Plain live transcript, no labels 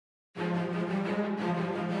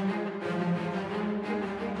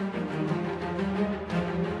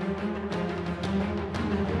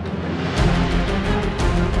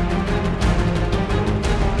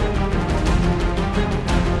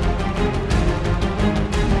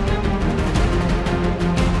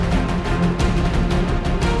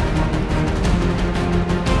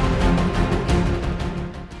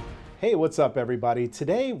What's up, everybody?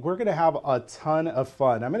 Today we're gonna have a ton of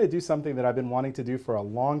fun. I'm gonna do something that I've been wanting to do for a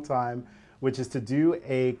long time, which is to do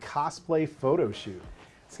a cosplay photo shoot.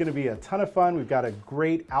 It's gonna be a ton of fun. We've got a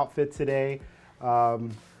great outfit today. You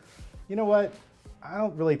know what? I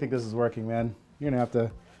don't really think this is working, man. You're gonna have to,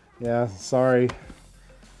 yeah, sorry.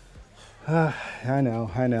 I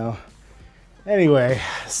know. Anyway,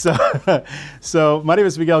 so my name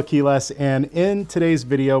is Miguel Quiles, and in today's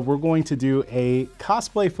video, we're going to do a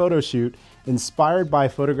cosplay photo shoot inspired by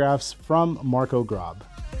photographs from Marco Grob.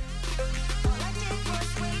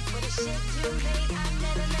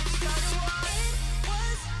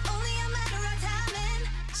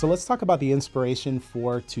 So let's talk about the inspiration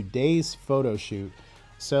for today's photo shoot.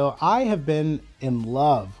 So I have been in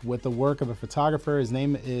love with the work of a photographer. His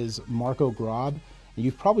name is Marco Grob.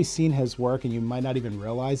 You've probably seen his work and you might not even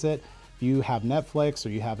realize it. If you have Netflix or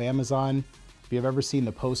you have Amazon, if you've ever seen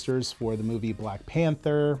the posters for the movie Black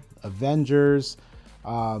Panther, Avengers,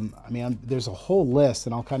 there's a whole list,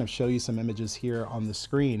 and I'll kind of show you some images here on the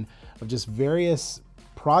screen of just various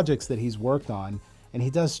projects that he's worked on. And he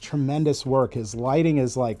does tremendous work. His lighting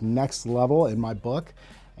is like next level in my book.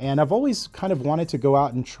 And I've always kind of wanted to go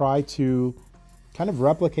out and try to kind of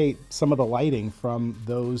replicate some of the lighting from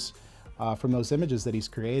those images that he's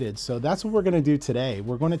created. So that's what we're gonna do today.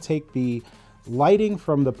 We're gonna take the lighting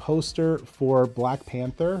from the poster for Black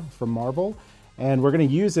Panther from Marvel, and we're gonna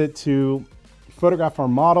use it to photograph our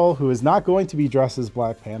model, who is not going to be dressed as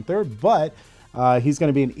Black Panther, but he's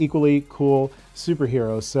gonna be an equally cool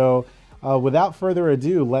superhero. So without further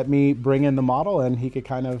ado, let me bring in the model and he could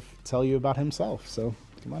kind of tell you about himself. So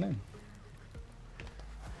come on in.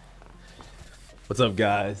 What's up,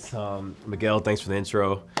 guys? Miguel, thanks for the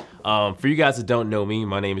intro. For you guys that don't know me,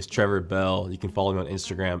 my name is Trevor Bell. You can follow me on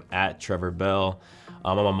Instagram at Trevor Bell.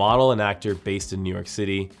 I'm a model and actor based in New York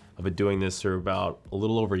City. I've been doing this for about a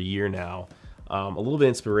little over a year now. A little bit of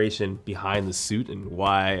inspiration behind the suit and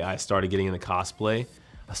why I started getting into cosplay.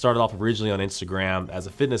 I started off originally on Instagram as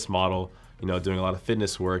a fitness model, you know, doing a lot of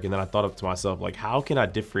fitness work, and then I thought up to myself, like, how can I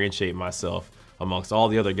differentiate myself amongst all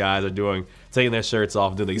the other guys that are doing, taking their shirts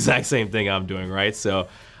off, doing the exact same thing I'm doing, right? So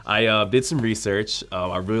I did some research.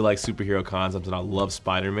 I really like superhero concepts and I love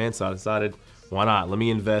Spider-Man, so I decided, why not? Let me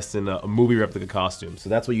invest in a movie replica costume. So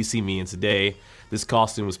that's what you see me in today. This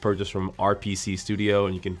costume was purchased from RPC Studio,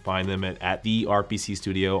 and you can find them at the RPC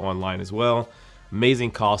Studio online as well.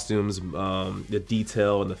 Amazing costumes, the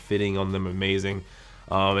detail and the fitting on them amazing.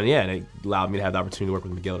 And yeah, and it allowed me to have the opportunity to work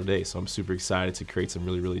with Miguel today, so I'm super excited to create some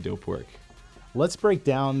really dope work. Let's break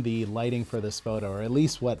down the lighting for this photo, or at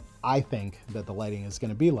least what I think that the lighting is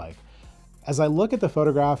gonna be like. As I look at the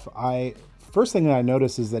photograph, first thing that I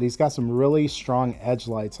notice is that he's got some really strong edge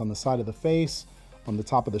lights on the side of the face, on the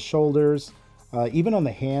top of the shoulders, even on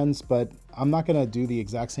the hands, but I'm not gonna do the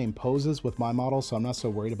exact same poses with my model, so I'm not so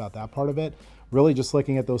worried about that part of it. Really just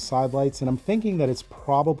looking at those side lights, and I'm thinking that it's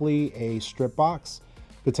probably a strip box,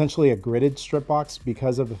 potentially a gridded strip box,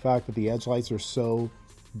 because of the fact that the edge lights are so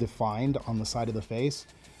defined on the side of the face.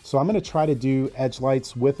 So I'm gonna try to do edge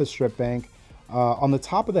lights with a strip bank. On the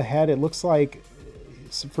top of the head, it looks like,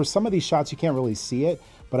 for some of these shots you can't really see it,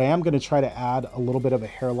 but I am gonna try to add a little bit of a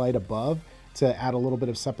hair light above to add a little bit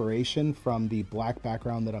of separation from the black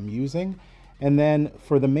background that I'm using. And then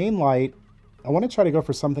for the main light, I wanna try to go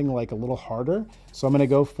for something like a little harder. So I'm gonna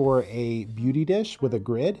go for a beauty dish with a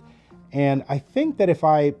grid. And I think that if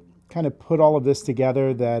I kind of put all of this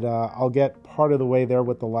together, that I'll get part of the way there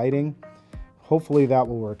with the lighting. Hopefully that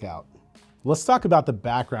will work out. Let's talk about the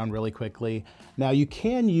background really quickly. Now, you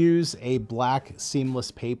can use a black seamless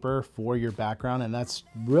paper for your background, and that's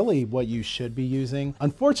really what you should be using.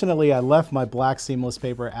 Unfortunately, I left my black seamless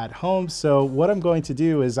paper at home, so what I'm going to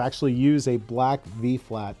do is actually use a black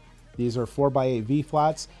V-flat. These are 4x8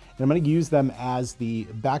 V-flats, and I'm gonna use them as the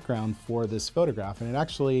background for this photograph. And it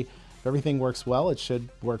actually, if everything works well, it should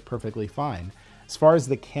work perfectly fine. As far as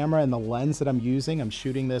the camera and the lens that I'm using, I'm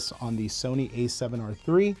shooting this on the Sony a7R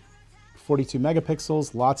III, 42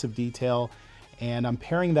 megapixels, lots of detail, and I'm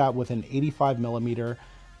pairing that with an 85mm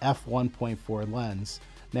f1.4 lens.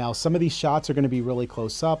 Now, some of these shots are gonna be really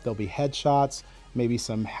close up. There'll be head shots, maybe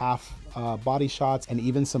some half body shots, and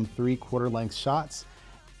even some 3/4 length shots.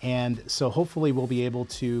 And so hopefully we'll be able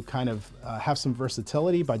to kind of have some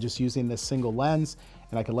versatility by just using this single lens,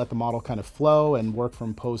 and I can let the model kind of flow and work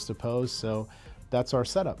from pose to pose. So that's our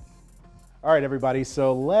setup. All right, everybody,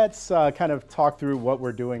 so let's kind of talk through what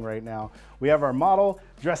we're doing right now. We have our model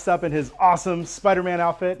dressed up in his awesome Spider-Man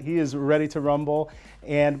outfit. He is ready to rumble.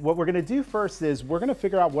 And what we're gonna do first is we're gonna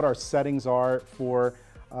figure out what our settings are for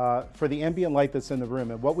the ambient light that's in the room.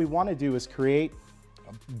 And what we wanna do is create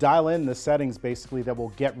dial in the settings basically that will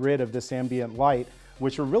get rid of this ambient light,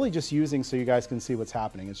 which we're really just using so you guys can see what's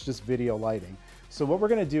happening. It's just video lighting. So what we're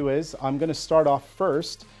gonna do is I'm gonna start off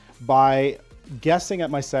first by guessing at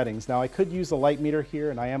my settings. Now I could use a light meter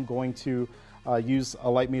here, and I am going to use a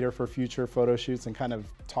light meter for future photo shoots and kind of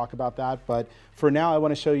talk about that. But for now, I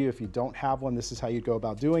wanna show you, if you don't have one, this is how you go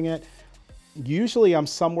about doing it. Usually I'm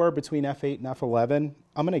somewhere between F8 and F11.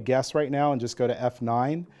 I'm gonna guess right now and just go to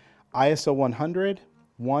F9. ISO 100,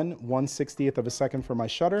 1/160th of a second for my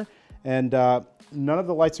shutter. And none of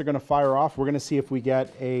the lights are gonna fire off. We're gonna see if we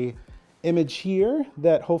get a image here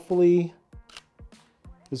that hopefully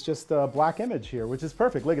is just a black image here, which is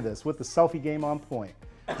perfect. Look at this, with the selfie game on point.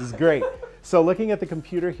 This is great. So looking at the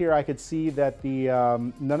computer here, I could see that the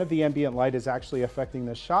none of the ambient light is actually affecting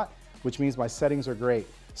this shot, which means my settings are great.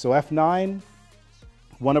 So F9,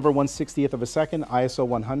 1/160th of a second, ISO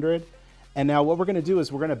 100. And now what we're gonna do is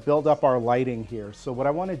we're gonna build up our lighting here. So what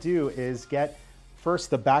I wanna do is get first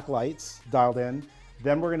the backlights dialed in,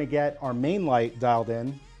 then we're gonna get our main light dialed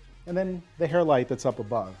in, and then the hair light that's up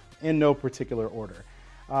above, in no particular order.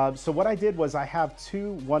 So what I did was I have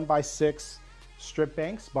two 1x6 strip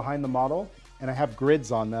banks behind the model, and I have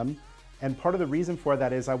grids on them. And part of the reason for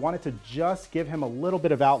that is I wanted to just give him a little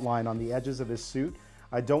bit of outline on the edges of his suit.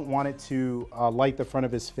 I don't want it to light the front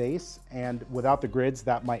of his face, and without the grids,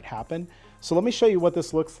 that might happen. So let me show you what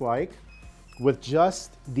this looks like with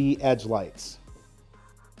just the edge lights.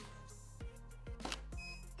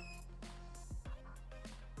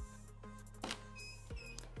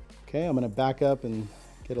 Okay, I'm gonna back up and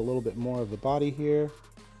get a little bit more of the body here.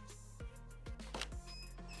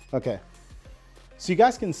 Okay, so you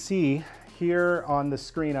guys can see here on the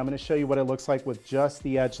screen, I'm gonna show you what it looks like with just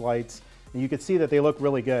the edge lights. And you can see that they look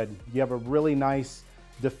really good. You have a really nice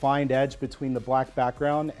defined edge between the black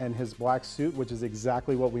background and his black suit, which is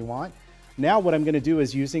exactly what we want. Now what I'm gonna do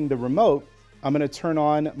is, using the remote, I'm gonna turn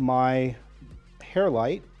on my hair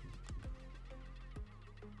light.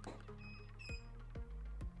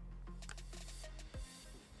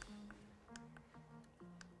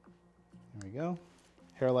 There we go.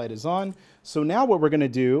 Hair light is on. So now what we're gonna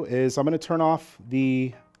do is I'm gonna turn off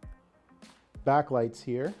the backlights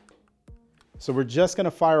here. So we're just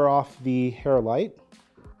gonna fire off the hair light.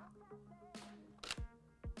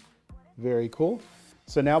 Very cool.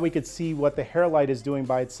 So now we could see what the hair light is doing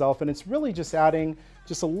by itself, and it's really just adding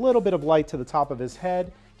just a little bit of light to the top of his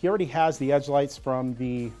head. He already has the edge lights from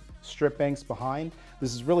the strip banks behind.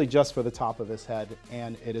 This is really just for the top of his head,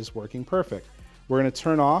 and it is working perfect. We're gonna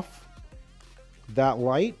turn off that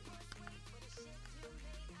light.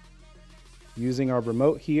 Using our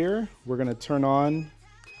remote here, we're gonna turn on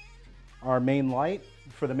our main light.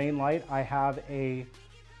 For the main light, I have a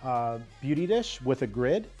beauty dish with a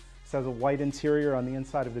grid. This has a white interior on the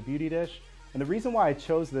inside of the beauty dish. And the reason why I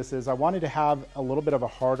chose this is I wanted to have a little bit of a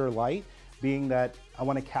harder light, being that I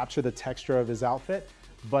want to capture the texture of his outfit,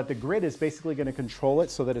 but the grid is basically going to control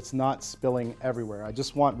it so that it's not spilling everywhere. I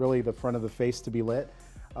just want really the front of the face to be lit.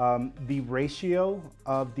 The ratio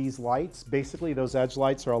of these lights, basically those edge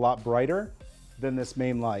lights are a lot brighter than this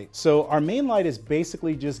main light. So our main light is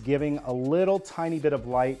basically just giving a little tiny bit of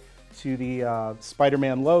light to the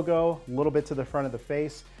Spider-Man logo, a little bit to the front of the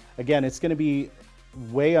face. Again, it's gonna be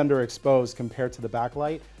way underexposed compared to the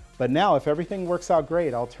backlight. But now if everything works out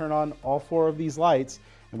great, I'll turn on all four of these lights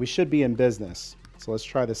and we should be in business. So let's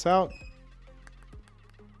try this out.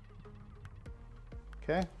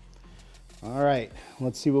 Okay. All right,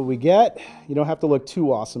 let's see what we get. You don't have to look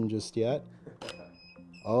too awesome just yet.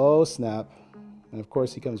 Oh, snap. And of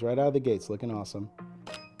course, he comes right out of the gates looking awesome.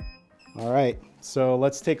 All right, so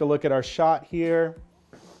let's take a look at our shot here.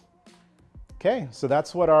 Okay, so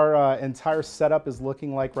that's what our entire setup is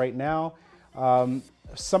looking like right now.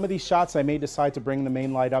 Some of these shots, I may decide to bring the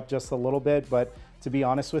main light up just a little bit, but to be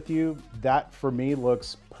honest with you, that for me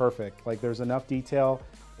looks perfect. Like there's enough detail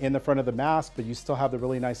in the front of the mask, but you still have the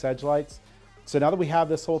really nice edge lights. So now that we have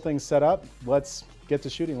this whole thing set up, let's get to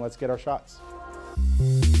shooting. Let's get our shots.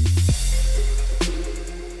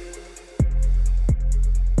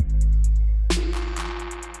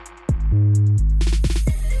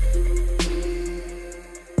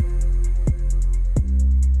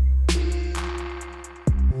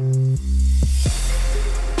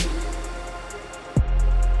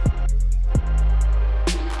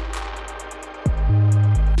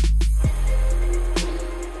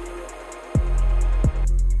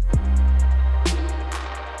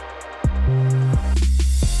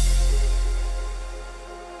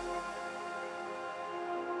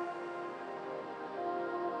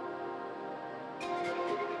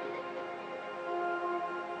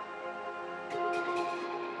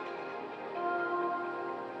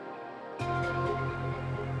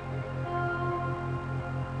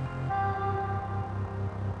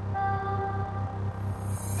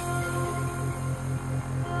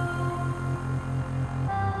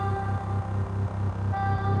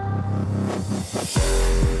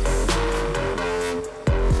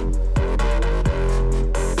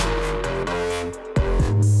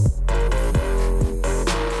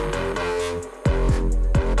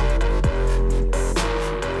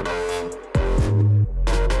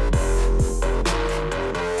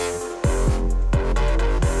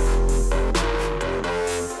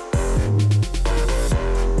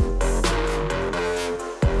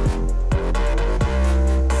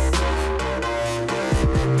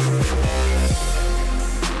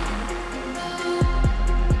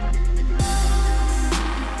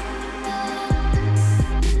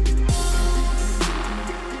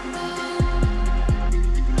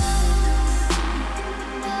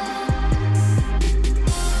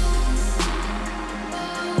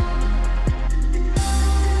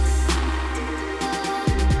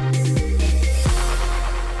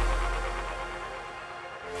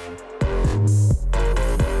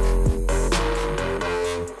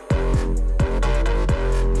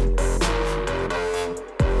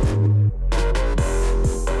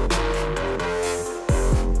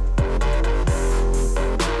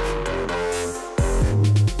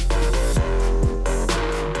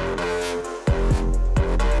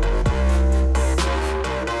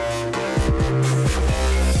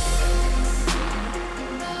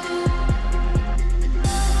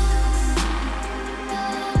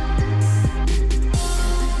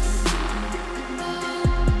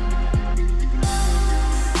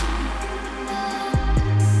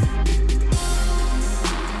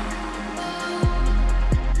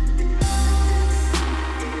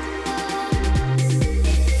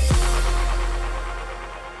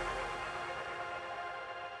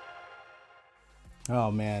 Oh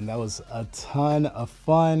man, that was a ton of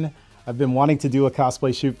fun. I've been wanting to do a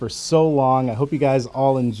cosplay shoot for so long. I hope you guys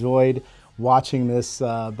all enjoyed watching this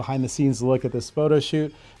behind the scenes look at this photo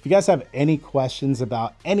shoot. If you guys have any questions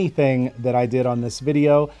about anything that I did on this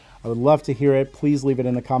video, I would love to hear it. Please leave it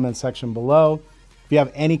in the comment section below. If you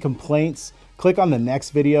have any complaints, click on the next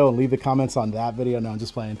video and leave the comments on that video. No, I'm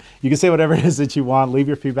just playing. You can say whatever it is that you want. Leave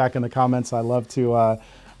your feedback in the comments. I love to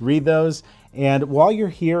read those. And while you're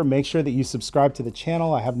here, make sure that you subscribe to the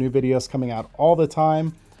channel. I have new videos coming out all the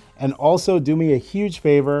time. And also do me a huge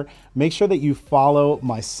favor. Make sure that you follow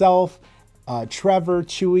myself, Trevor,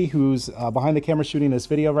 Chuy, who's behind the camera shooting this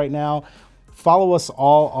video right now. Follow us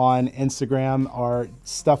all on Instagram. Our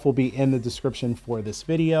stuff will be in the description for this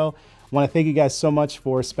video. I want to thank you guys so much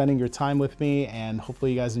for spending your time with me, and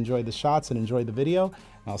hopefully you guys enjoyed the shots and enjoyed the video.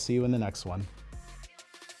 I'll see you in the next one.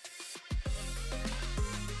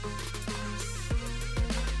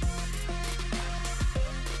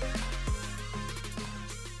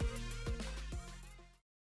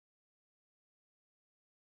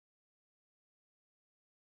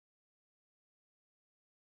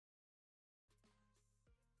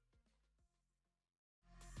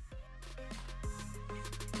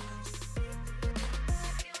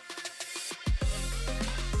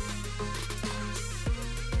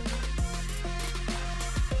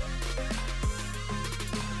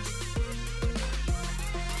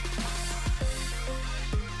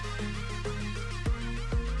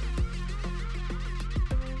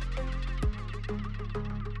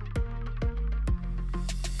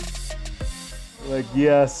 Like,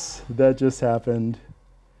 yes, that just happened.